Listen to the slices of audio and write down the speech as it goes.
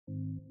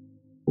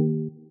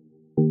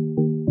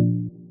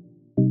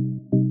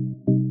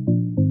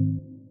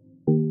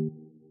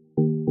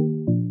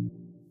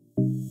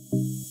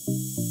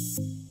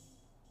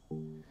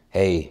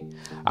Hey,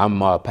 I'm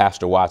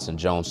Pastor Watson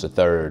Jones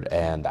III,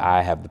 and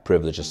I have the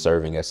privilege of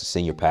serving as the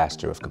senior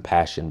pastor of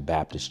Salem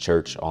Baptist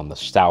Church on the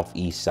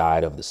southeast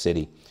side of the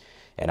city.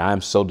 And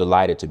I'm so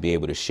delighted to be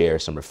able to share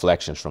some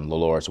reflections from the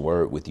Lord's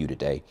Word with you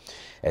today.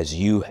 As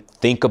you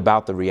think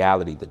about the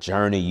reality, the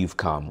journey you've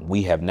come,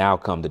 we have now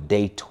come to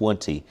day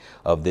 20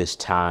 of this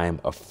time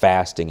of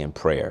fasting and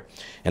prayer.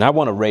 And I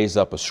want to raise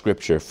up a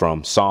scripture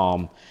from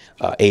Psalm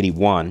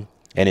 81.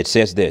 And it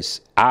says this,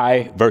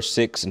 verse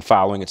 6 and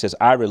following, it says,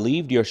 I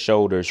relieved your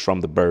shoulders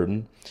from the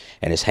burden,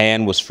 and his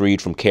hand was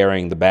freed from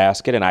carrying the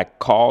basket. And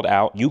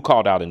you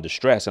called out in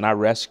distress, and I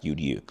rescued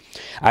you.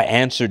 I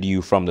answered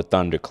you from the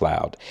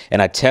thundercloud,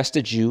 and I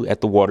tested you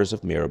at the waters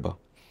of Meribah.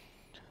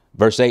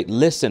 Verse 8,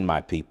 listen, my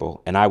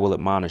people, and I will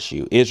admonish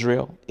you.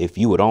 Israel, if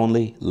you would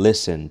only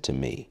listen to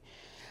me.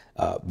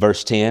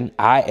 Verse 10,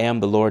 I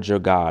am the Lord your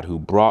God who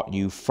brought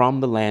you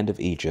from the land of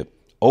Egypt.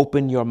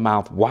 Open your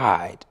mouth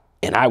wide,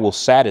 and I will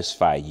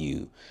satisfy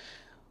you.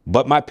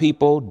 But my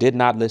people did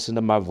not listen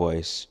to my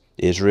voice.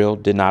 Israel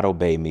did not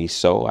obey me.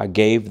 So I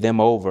gave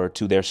them over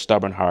to their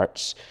stubborn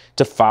hearts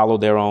to follow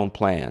their own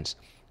plans.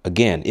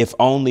 Again, if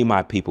only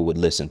my people would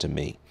listen to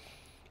me,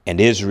 and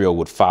Israel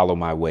would follow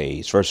my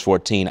ways. Verse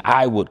 14,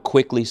 I would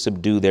quickly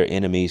subdue their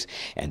enemies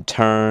and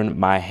turn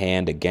my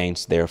hand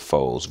against their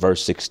foes.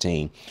 Verse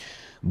 16,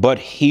 but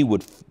he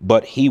would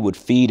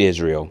feed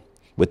Israel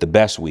with the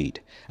best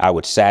wheat. I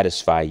would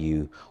satisfy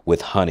you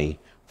with honey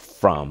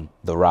from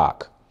the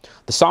rock.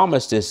 The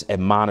psalmist is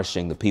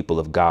admonishing the people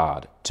of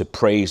God to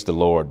praise the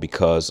Lord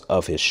because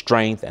of his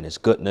strength and his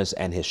goodness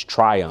and his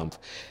triumph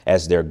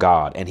as their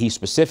God. And he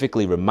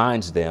specifically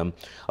reminds them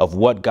of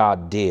what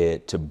God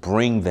did to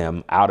bring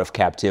them out of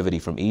captivity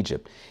from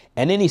Egypt.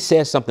 And then he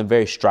says something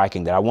very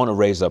striking that I want to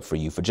raise up for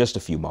you for just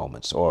a few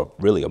moments, or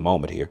really a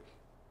moment here.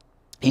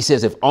 He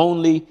says, if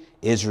only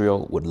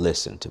Israel would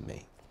listen to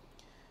me.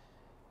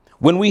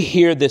 When we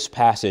hear this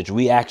passage,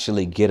 we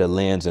actually get a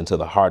lens into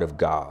the heart of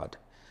God,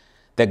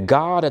 that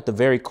God at the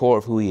very core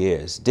of who he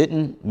is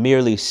didn't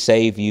merely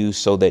save you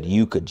so that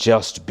you could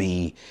just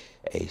be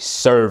a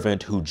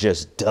servant who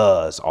just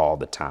does all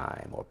the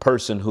time, or a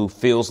person who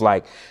feels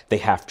like they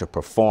have to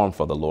perform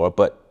for the Lord.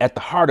 But at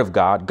the heart of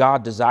God,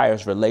 God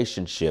desires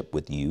relationship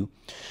with you,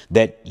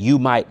 that you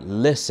might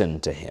listen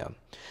to him.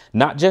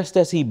 Not just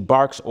as he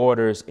barks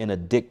orders in a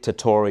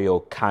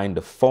dictatorial kind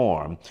of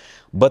form,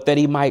 but that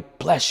he might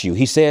bless you.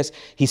 He says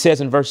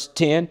in verse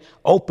 10,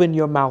 open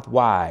your mouth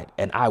wide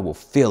and I will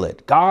fill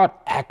it. God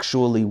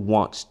actually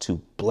wants to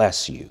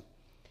bless you.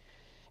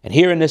 And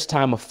here in this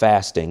time of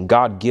fasting,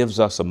 God gives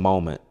us a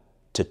moment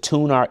to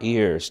tune our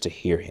ears to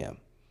hear him,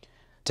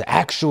 to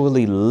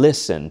actually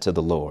listen to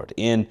the Lord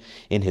in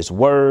his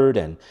word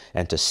and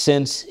to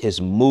sense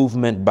his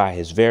movement by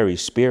his very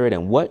spirit.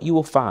 And what you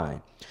will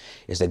find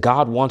is that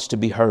God wants to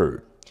be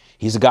heard.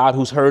 He's a God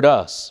who's heard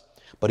us,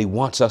 but he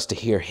wants us to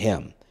hear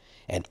him.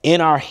 And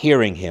in our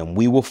hearing him,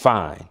 we will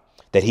find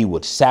that he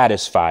would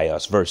satisfy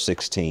us, verse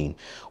 16,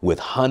 with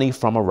honey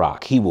from a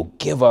rock. He will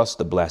give us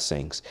the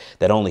blessings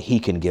that only he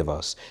can give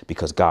us,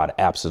 because God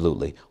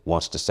absolutely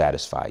wants to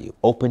satisfy you.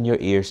 Open your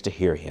ears to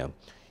hear him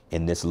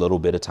in this little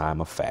bit of time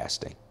of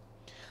fasting.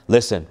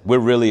 Listen, we're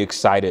really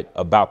excited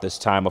about this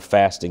time of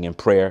fasting and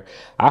prayer.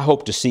 I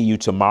hope to see you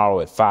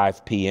tomorrow at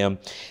 5 p.m.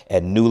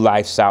 at New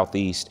Life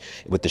Southeast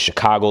with the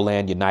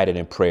Chicagoland United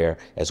in prayer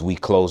as we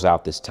close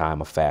out this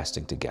time of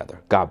fasting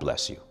together. God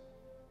bless you.